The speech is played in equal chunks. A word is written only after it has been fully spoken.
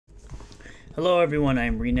Hello everyone,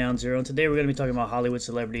 I'm Renowned Zero, and today we're going to be talking about Hollywood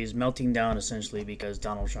celebrities melting down essentially because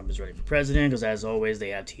Donald Trump is ready for president, because as always they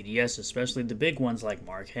have TDS, especially the big ones like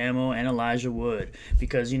Mark Hamill and Elijah Wood,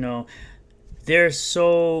 because they're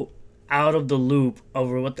so out of the loop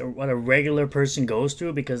over what a regular person goes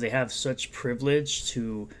through because they have such privilege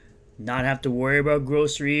to not have to worry about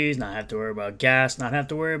groceries, not have to worry about gas, not have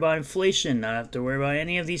to worry about inflation, not have to worry about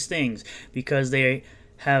any of these things because they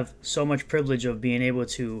have so much privilege of being able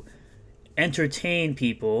to entertain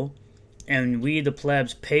people, and we the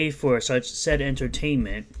plebs pay for such said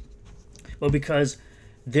entertainment. But because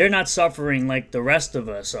they're not suffering like the rest of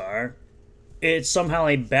us are, it's somehow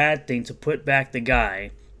a bad thing to put back the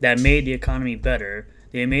guy that made the economy better.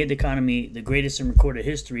 They made the economy the greatest in recorded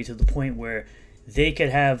history to the point where they could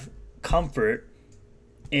have comfort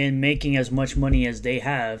in making as much money as they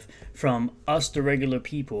have from us, the regular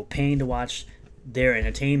people, paying to watch their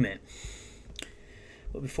entertainment.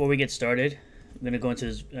 But before we get started, I'm going to go into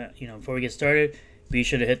this, before we get started, be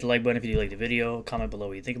sure to hit the like button if you do like the video, comment below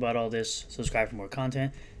what you think about all this, subscribe for more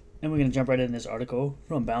content, and we're going to jump right into this article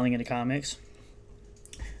from Bowling into Comics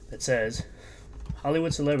that says,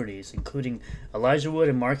 Hollywood celebrities, including Elijah Wood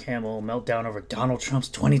and Mark Hamill, melt down over Donald Trump's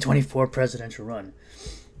 2024 presidential run.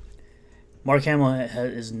 Mark Hamill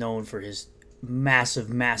is known for his massive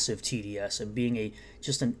TDS and being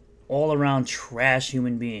just an all-around trash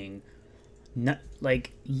human being. Not,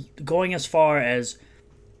 like, going as far as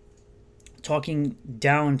talking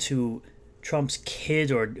down to Trump's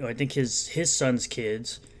kid, or I think his son's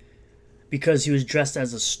kids, because he was dressed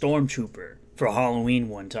as a stormtrooper for Halloween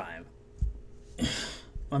one time.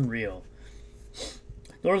 Unreal.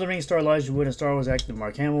 Lord of the Rings star Elijah Wood and Star Wars actor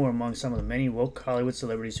Mark Hamill were among some of the many woke Hollywood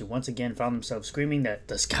celebrities who once again found themselves screaming that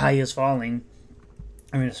the sky is falling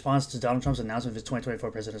in response to Donald Trump's announcement of his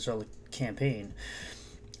 2024 presidential campaign.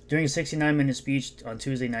 During a 69-minute speech on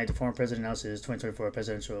Tuesday night, the former president announced his 2024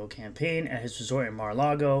 presidential campaign at his resort in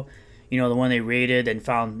Mar-a-Lago. The one they raided and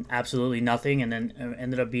found absolutely nothing, and then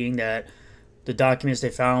ended up being that the documents they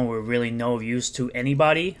found were really no use to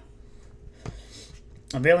anybody.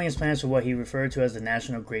 Unveiling his plans for what he referred to as the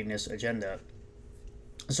National Greatness Agenda.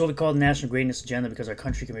 It's what we call the National Greatness Agenda because our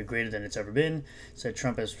country can be greater than it's ever been, said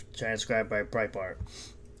Trump as transcribed by Breitbart.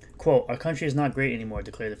 Quote, our country is not great anymore,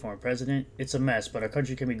 declared the former president. It's a mess, but our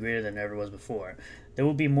country can be greater than it ever was before. There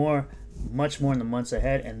will be much more in the months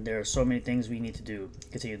ahead, and there are so many things we need to do.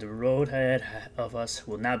 Continue. The road ahead of us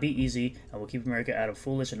will not be easy, and will keep America out of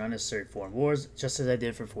foolish and unnecessary foreign wars, just as I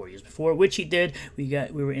did for 4 years before, which he did. We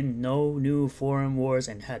were in no new foreign wars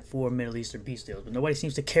and had 4 Middle Eastern peace deals. But nobody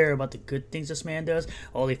seems to care about the good things this man does.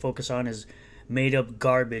 All they focus on is made-up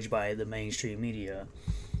garbage by the mainstream media.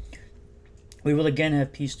 We will again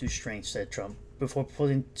have peace through strength, said Trump, before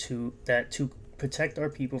putting to protect our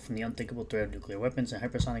people from the unthinkable threat of nuclear weapons and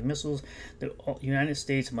hypersonic missiles, the United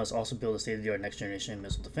States must also build a state-of-the-art next-generation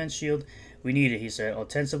missile defense shield. We need it, he said,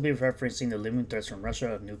 ostensibly referencing the looming threats from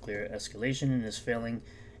Russia of nuclear escalation in his failing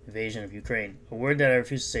invasion of Ukraine. A word that I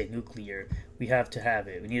refuse to say, nuclear. We have to have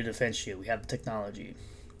it. We need a defense shield. We have the technology.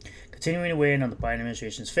 Continuing to weigh in on the Biden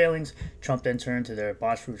administration's failings, Trump then turned to their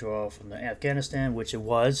botched withdrawal from Afghanistan, which it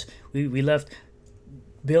was. We left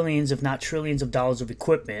billions, if not trillions of dollars of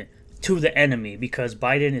equipment to the enemy because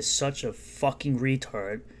Biden is such a fucking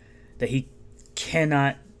retard that he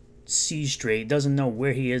cannot see straight, doesn't know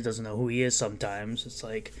where he is, doesn't know who he is sometimes. It's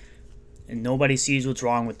like, and nobody sees what's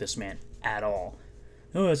wrong with this man at all.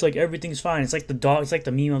 Oh, it's like everything's fine. It's like the dog. It's like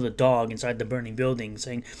the meme of the dog inside the burning building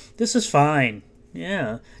saying, this is fine.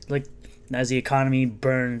 Yeah, like as the economy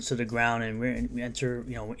burns to the ground and we enter,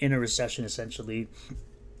 in a recession essentially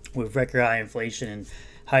with record high inflation and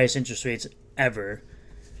highest interest rates ever.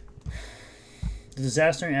 The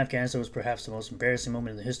disaster in Afghanistan was perhaps the most embarrassing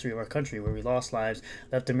moment in the history of our country, where we lost lives,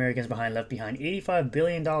 left behind $85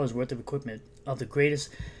 billion worth of equipment, of the greatest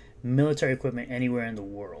military equipment anywhere in the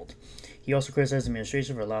world. He also criticized the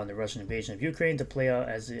administration for allowing the Russian invasion of Ukraine to play out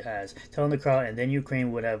as it has, telling the crowd, and then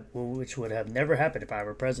Ukraine which would have never happened if I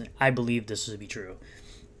were president. I believe this to be true.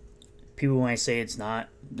 People might say it's not,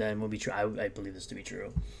 then it will be true. I believe this to be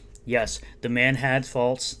true. Yes, the man had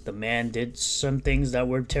faults. The man did some things that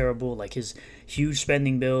were terrible, like his huge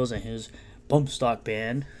spending bills and his bump stock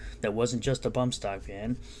ban. That wasn't just a bump stock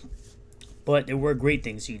ban. But there were great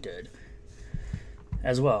things he did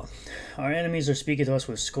as well. Our enemies are speaking to us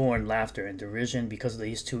with scorn, laughter, and derision because of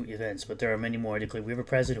these two events, but there are many more. We have a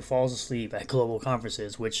president who falls asleep at global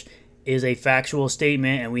conferences, which is a factual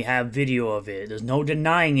statement, and we have video of it. There's no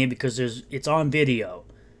denying it because it's on video.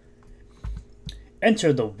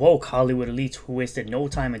 Enter the woke Hollywood elites who wasted no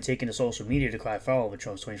time in taking to social media to cry foul over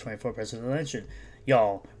Trump's 2024 presidential election.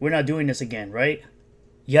 Y'all, we're not doing this again, right?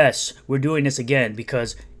 Yes, we're doing this again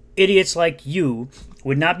because idiots like you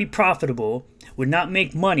would not be profitable, would not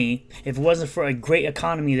make money if it wasn't for a great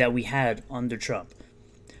economy that we had under Trump.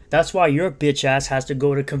 That's why your bitch ass has to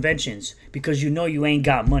go to conventions, because you know you ain't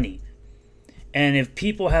got money. And if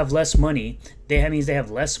people have less money, that means they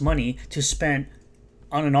have less money to spend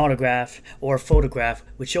on an autograph or a photograph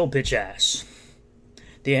with your bitch ass.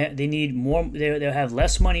 They need more. They'll have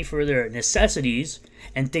less money for their necessities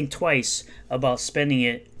and think twice about spending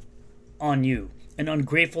it on you, an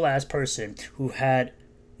ungrateful ass person who had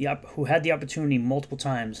the opportunity multiple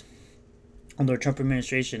times under the Trump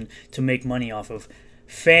administration to make money off of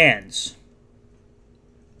fans.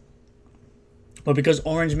 But because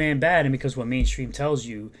Orange Man bad and because what mainstream tells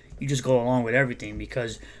you, you just go along with everything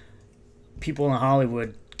because people in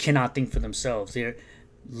Hollywood cannot think for themselves. Their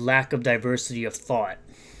lack of diversity of thought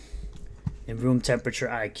and room temperature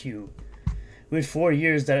IQ. We had 4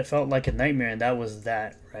 years that it felt like a nightmare, and that was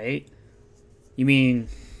that, right? You mean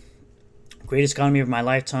greatest economy of my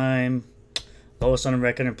lifetime, lowest on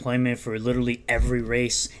record employment for literally every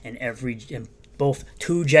race and both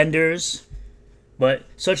two genders. But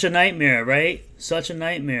such a nightmare, right? Such a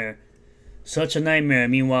nightmare. Such a nightmare.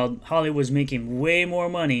 Meanwhile, Hollywood's making way more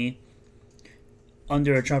money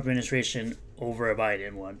under a Trump administration over a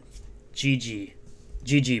Biden one. GG.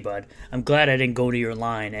 GG, bud. I'm glad I didn't go to your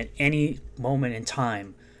line at any moment in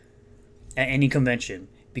time, at any convention,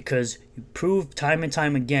 because you proved time and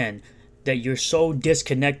time again that you're so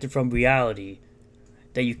disconnected from reality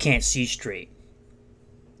that you can't see straight.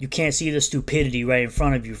 You can't see the stupidity right in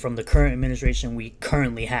front of you from the current administration we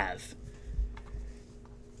currently have.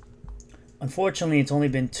 Unfortunately, it's only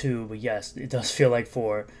been 2, but yes, it does feel like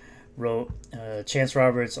 4, wrote Chance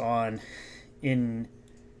Roberts on in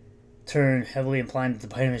turn heavily implying that the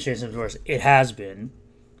Biden administration is worse. It has been,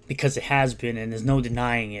 because it has been, and there's no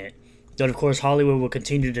denying it. But of course, Hollywood will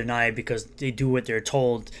continue to deny it because they do what they're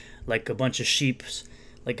told, like a bunch of sheep.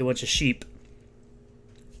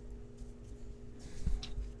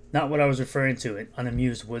 Not what I was referring to, an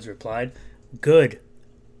unamused Woods replied. Good.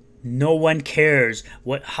 No one cares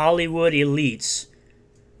what Hollywood elites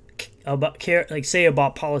say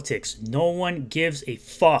about politics. No one gives a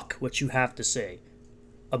fuck what you have to say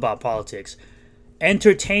about politics.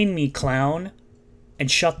 Entertain me, clown,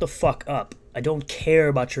 and shut the fuck up. I don't care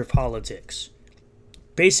about your politics.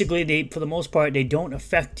 Basically, for the most part, they don't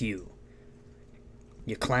affect you.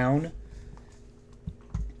 You clown.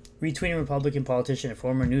 Retweeting Republican politician and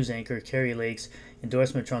former news anchor Carrie Lake's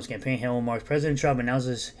endorsement of Trump's campaign, Hamill marks President Trump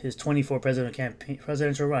announces his 24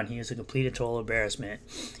 presidential run. He is a complete and total embarrassment.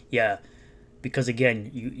 Yeah, because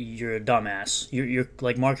again, you're a dumbass. You're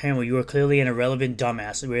like Mark Hamill. You are clearly an irrelevant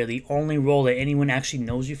dumbass. Where the only role that anyone actually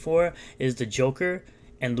knows you for is the Joker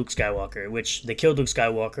and Luke Skywalker. Which they killed Luke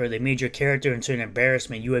Skywalker. They made your character into an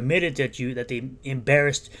embarrassment. You admitted that they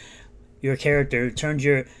embarrassed your character, turned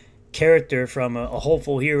your character from a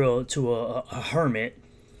hopeful hero to a hermit,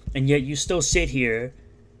 and yet you still sit here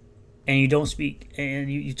and you don't speak and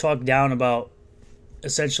you talk down about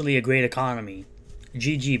essentially a great economy.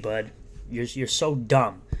 GG, bud. You're so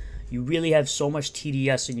dumb. You really have so much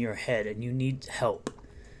TDS in your head and you need help.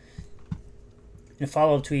 In a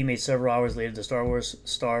follow-up tweet made several hours later, the Star Wars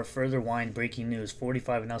star further whined breaking news.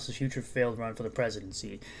 45 announces future failed run for the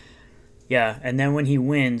presidency. Yeah, and then when he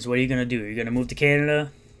wins, what are you going to do? You're going to move to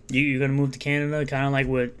Canada? You're going to move to Canada? Kind of like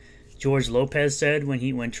what George Lopez said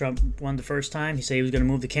when Trump won the first time. He said he was going to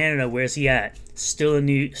move to Canada. Where's he at? Still in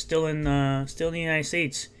the United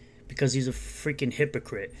States, because he's a freaking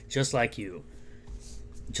hypocrite, just like you.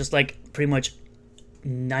 Just like pretty much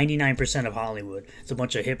 99% of Hollywood. It's a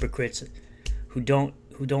bunch of hypocrites who don't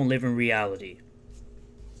live in reality.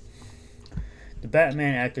 The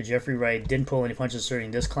Batman actor Jeffrey Wright didn't pull any punches,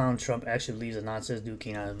 asserting this clown Trump actually believes the nonsense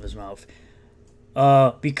duking out of his mouth.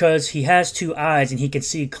 Because he has 2 eyes and he can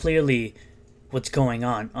see clearly what's going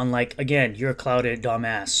on. Unlike, again, you're a clouded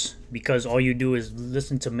dumbass. Because all you do is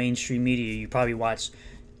listen to mainstream media. You probably watch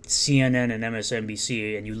CNN and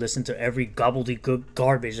MSNBC and you listen to every gobbledygook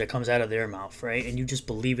garbage that comes out of their mouth, right? And you just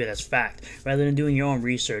believe it as fact. Rather than doing your own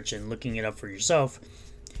research and looking it up for yourself,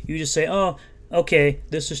 you just say, oh, okay,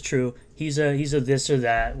 this is true. He's a this or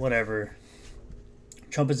that, whatever.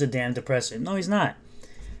 Trump is a damn depressant. No, he's not.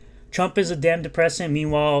 Trump is a damn depressant.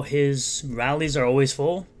 Meanwhile, his rallies are always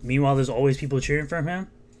full. Meanwhile, there's always people cheering for him.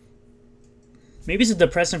 Maybe it's a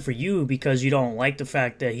depressant for you because you don't like the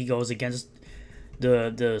fact that he goes against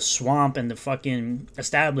the swamp and the fucking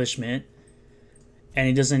establishment, and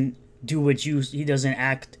he doesn't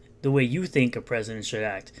act the way you think a president should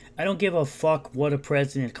act. I don't give a fuck what a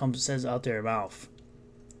president says out their mouth.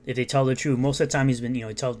 If they tell the truth, most of the time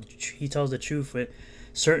he tells the truth. But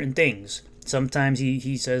certain things. Sometimes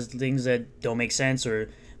he says things that don't make sense or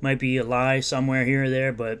might be a lie somewhere here or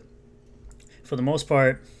there, but for the most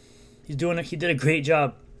part, he did a great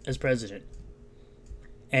job as president.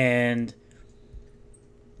 And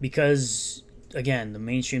because, again, the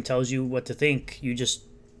mainstream tells you what to think, you just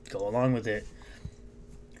go along with it.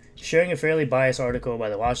 Sharing a fairly biased article by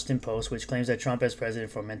the Washington Post, which claims that Trump as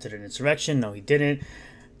president fomented an insurrection. No, he didn't.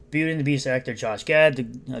 Beauty and the Beast actor Josh Gad,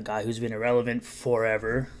 the guy who's been irrelevant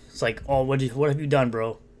forever. It's like, oh, what have you done,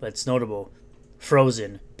 bro? That's notable.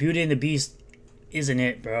 Frozen. Beauty and the Beast isn't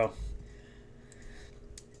it, bro.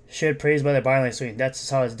 Shared praise by the byline screen. That's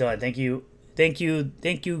how it's done. Thank you,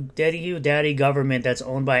 daddy government that's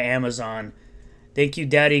owned by Amazon. Thank you,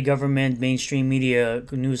 daddy government mainstream media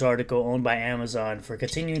news article owned by Amazon for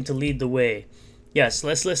continuing to lead the way. Yes,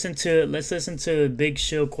 let's listen to big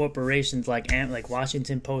shill corporations like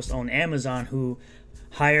Washington Post owned Amazon, who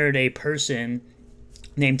hired a person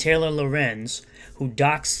named Taylor Lorenz who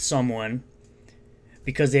doxed someone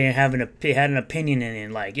because they had an opinion in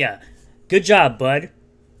it. Like, yeah, good job, bud.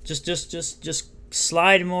 Just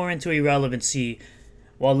slide more into irrelevancy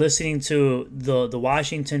while listening to the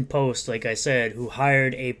Washington Post, like I said, who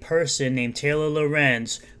hired a person named Taylor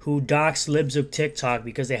Lorenz who doxed libs of TikTok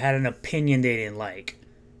because they had an opinion they didn't like.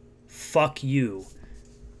 Fuck you,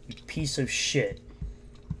 you piece of shit.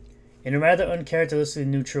 In a rather uncharacteristically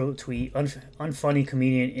neutral tweet, unfunny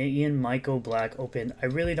comedian Ian Michael Black opened, "I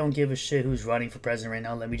really don't give a shit who's running for president right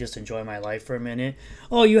now. Let me just enjoy my life for a minute."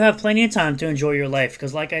 Oh, you have plenty of time to enjoy your life,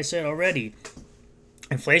 because like I said already,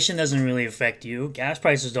 inflation doesn't really affect you. Gas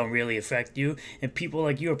prices don't really affect you. And people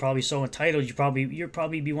like you are probably so entitled. You'll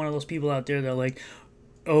probably be one of those people out there that are like,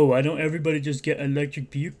 oh, why don't everybody just get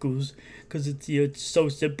electric vehicles? Because it's so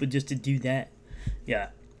simple just to do that. Yeah,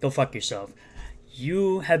 go fuck yourself.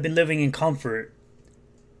 You have been living in comfort.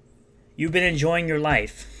 You've been enjoying your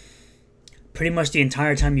life pretty much the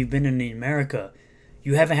entire time you've been in America.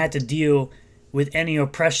 You haven't had to deal with any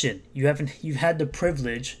oppression. You've had the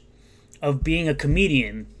privilege of being a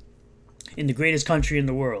comedian in the greatest country in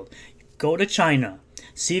the world. Go to China.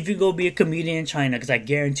 See if you go be a comedian in China, because I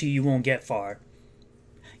guarantee you won't get far.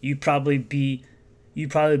 You'd probably be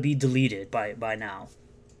deleted by now.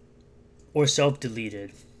 Or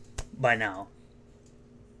self-deleted by now.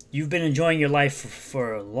 You've been enjoying your life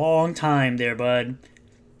for a long time there, bud.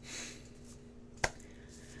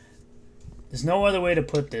 There's no other way to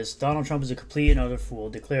put this. Donald Trump is a complete and utter fool,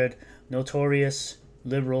 declared notorious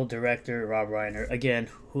liberal director Rob Reiner. Again,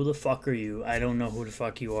 who the fuck are you? I don't know who the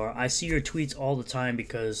fuck you are. I see your tweets all the time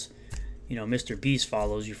because, you know, Mr. Beast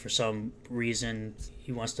follows you for some reason.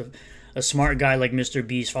 He wants to... A smart guy like Mr.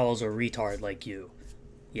 Beast follows a retard like you.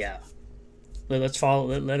 Yeah. Let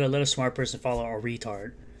a smart person follow a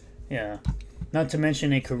retard. Yeah. Not to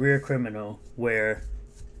mention a career criminal where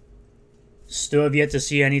still have yet to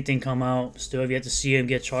see anything come out. Still have yet to see him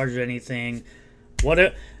get charged with anything.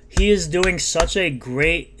 He's doing such a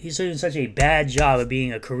bad job of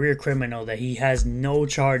being a career criminal that he has no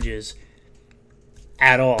charges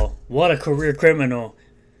at all. What a career criminal.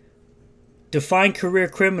 Define career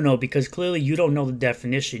criminal, because clearly you don't know the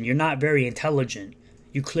definition. You're not very intelligent.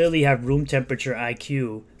 You clearly have room temperature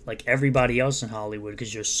IQ like everybody else in Hollywood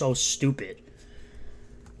because you're so stupid.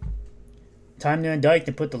 Time to indict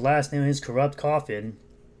and put the last name in his corrupt coffin.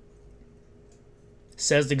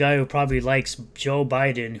 Says the guy who probably likes Joe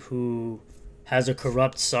Biden, who has a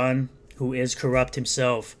corrupt son, who is corrupt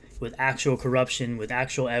himself, with actual corruption, with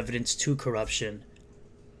actual evidence to corruption.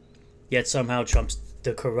 Yet somehow Trump's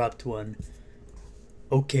the corrupt one.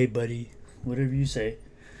 Okay, buddy. Whatever you say.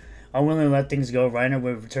 Unwilling to let things go, Reiner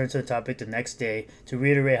would return to the topic the next day to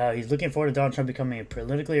reiterate how he's looking forward to Donald Trump becoming a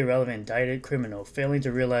politically irrelevant indicted criminal, failing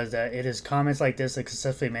to realize that it is comments like this that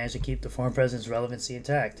successfully managed to keep the former president's relevancy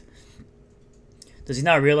intact. Does he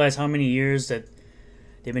not realize how many years that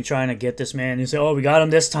they've been trying to get this man? You say, oh, we got him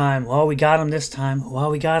this time. Well, we got him this time. Well,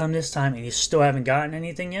 we got him this time. And you still haven't gotten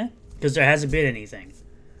anything yet? Because there hasn't been anything.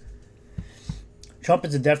 Trump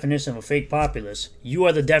is the definition of a fake populist. You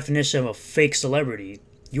are the definition of a fake celebrity.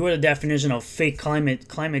 You are the definition of fake climate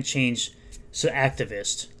change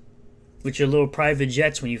activist. With your little private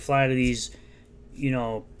jets when you fly to these,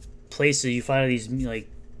 places, you fly to these,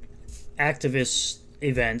 activist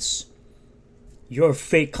events. You're a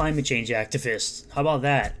fake climate change activist. How about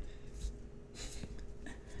that?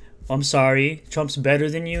 I'm sorry. Trump's better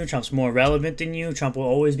than you. Trump's more relevant than you. Trump will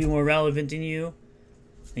always be more relevant than you.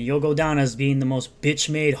 And you'll go down as being the most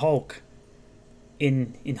bitch-made Hulk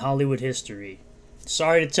in Hollywood history.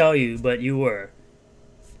 Sorry to tell you, but you were.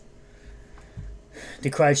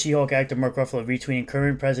 Decried She-Hulk actor Mark Ruffalo retweeting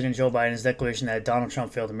current President Joe Biden's declaration that Donald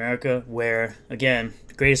Trump failed America, where, again,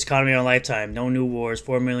 the greatest economy in our lifetime, no new wars,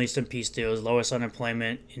 4 million Eastern peace deals, lowest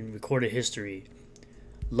unemployment in recorded history,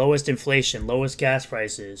 lowest inflation, lowest gas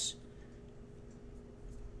prices.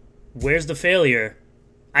 Where's the failure?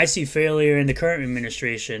 I see failure in the current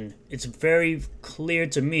administration. It's very clear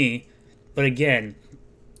to me, but again,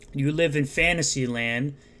 you live in fantasy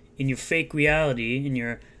land, in your fake reality, in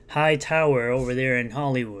your high tower over there in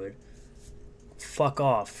Hollywood. Fuck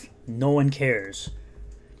off. No one cares.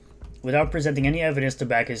 Without presenting any evidence to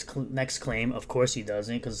back his next claim, of course he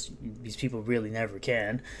doesn't, because these people really never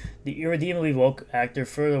can. The irredeemably woke actor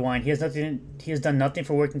further whined he has done nothing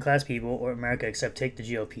for working class people or America except take the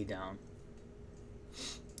GOP down.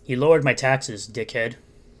 He lowered my taxes, dickhead.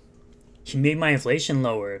 He made my inflation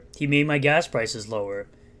lower. He made my gas prices lower.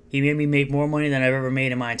 He made me make more money than I've ever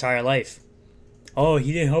made in my entire life. Oh,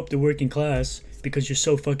 he didn't help the working class because you're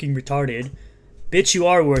so fucking retarded. Bitch, you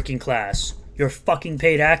are working class. You're a fucking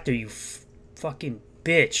paid actor, you fucking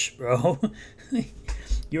bitch, bro.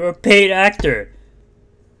 You're a paid actor.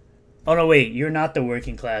 Oh no, wait, you're not the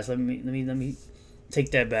working class. Let me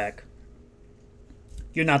take that back.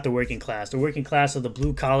 You're not the working class. The working class are the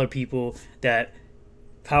blue collar people that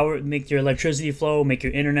make your electricity flow, make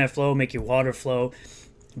your internet flow, make your water flow,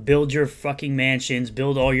 build your fucking mansions,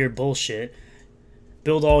 build all your bullshit,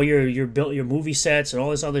 build all your movie sets and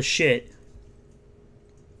all this other shit.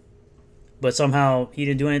 But somehow he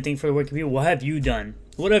didn't do anything for the working people. What have you done?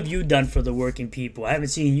 What have you done for the working people? I haven't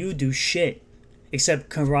seen you do shit except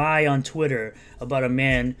cry on Twitter about a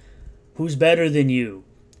man who's better than you,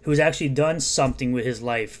 who's actually done something with his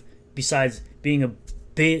life besides being a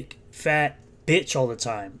big fat bitch all the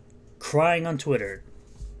time, crying on Twitter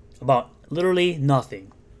about literally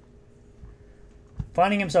nothing.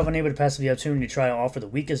 Finding himself unable to pass the opportunity to try to offer the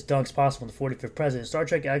weakest dunks possible to the 45th president, Star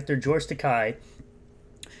Trek actor George Takei,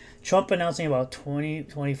 Trump announcing about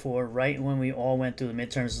 2024 right when we all went through the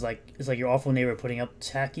midterms is like your awful neighbor putting up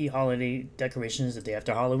tacky holiday decorations the day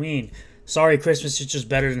after Halloween. Sorry, Christmas is just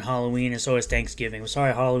better than Halloween, and so is Thanksgiving.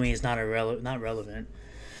 Sorry, Halloween is not relevant.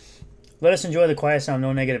 Let us enjoy the quiet sound,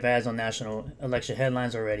 no negative ads on national election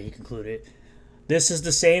headlines already, he concluded. This is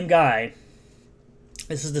the same guy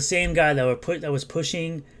that was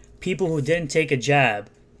pushing people who didn't take a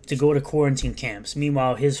jab to go to quarantine camps.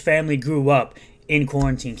 Meanwhile, his family grew up in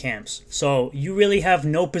quarantine camps. So you really have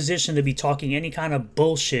no position to be talking any kind of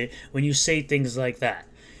bullshit when you say things like that.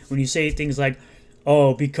 When you say things like,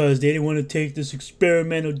 oh, because they didn't want to take this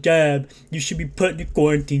experimental jab, you should be put in a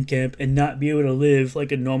quarantine camp and not be able to live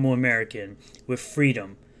like a normal American with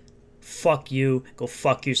freedom. Fuck you. Go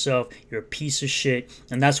fuck yourself. You're a piece of shit.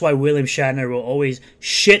 And that's why William Shatner will always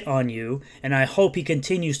shit on you. And I hope he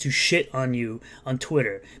continues to shit on you on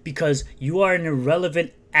Twitter. Because you are an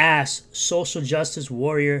irrelevant ass social justice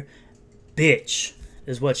warrior bitch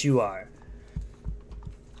is what you are.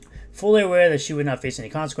 Fully aware that she would not face any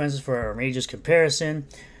consequences for her outrageous comparison,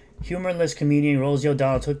 humorless comedian Rosie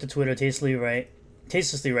O'Donnell took to Twitter tastelessly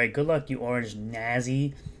right, good luck you orange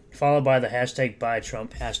nazi, followed by the hashtag buy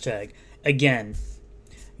Trump hashtag. Again,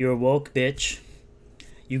 you're a woke bitch.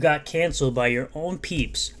 You got canceled by your own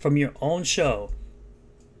peeps from your own show,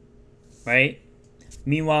 right?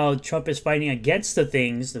 Meanwhile, Trump is fighting against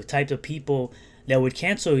the type of people that would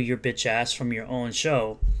cancel your bitch ass from your own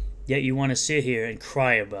show, yet you want to sit here and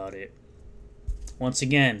cry about it. Once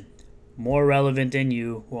again, more relevant than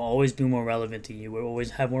you, will always be more relevant than you, will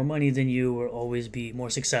always have more money than you, will always be more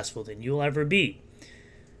successful than you'll ever be.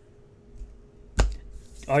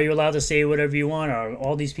 Are you allowed to say whatever you want? Are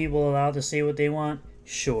all these people allowed to say what they want?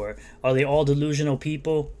 Sure. Are they all delusional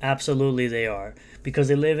people? Absolutely they are. Because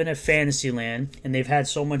they live in a fantasy land and they've had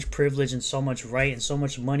so much privilege and so much right and so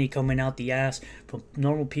much money coming out the ass from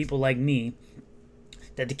normal people like me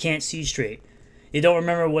that they can't see straight. They don't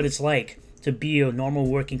remember what it's like to be a normal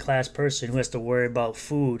working class person who has to worry about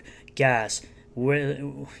food, gas,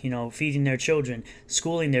 feeding their children,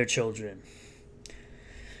 schooling their children.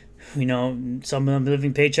 Some of them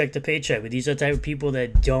living paycheck to paycheck. But these are the type of people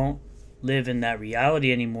that don't live in that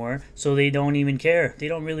reality anymore, so they don't even care. They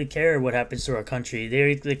don't really care what happens to our country.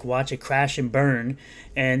 They watch it crash and burn,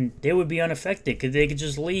 and they would be unaffected because they could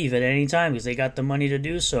just leave at any time because they got the money to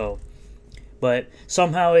do so. But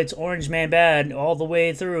somehow it's Orange Man bad all the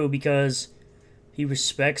way through because he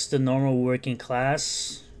respects the normal working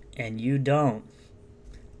class and you don't.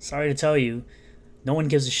 Sorry to tell you, no one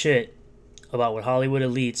gives a shit about what Hollywood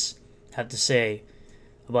elites have to say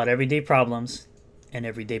about everyday problems and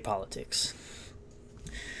everyday politics.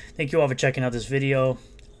 Thank you all for checking out this video.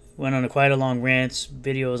 Went on quite a long rant.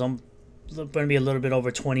 Video is going to be a little bit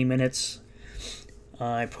over 20 minutes.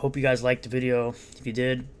 I hope you guys liked the video. If you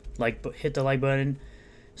did, hit the like button,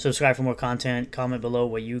 subscribe for more content, comment below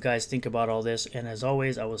what you guys think about all this, and as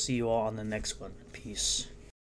always, I will see you all on the next one. Peace.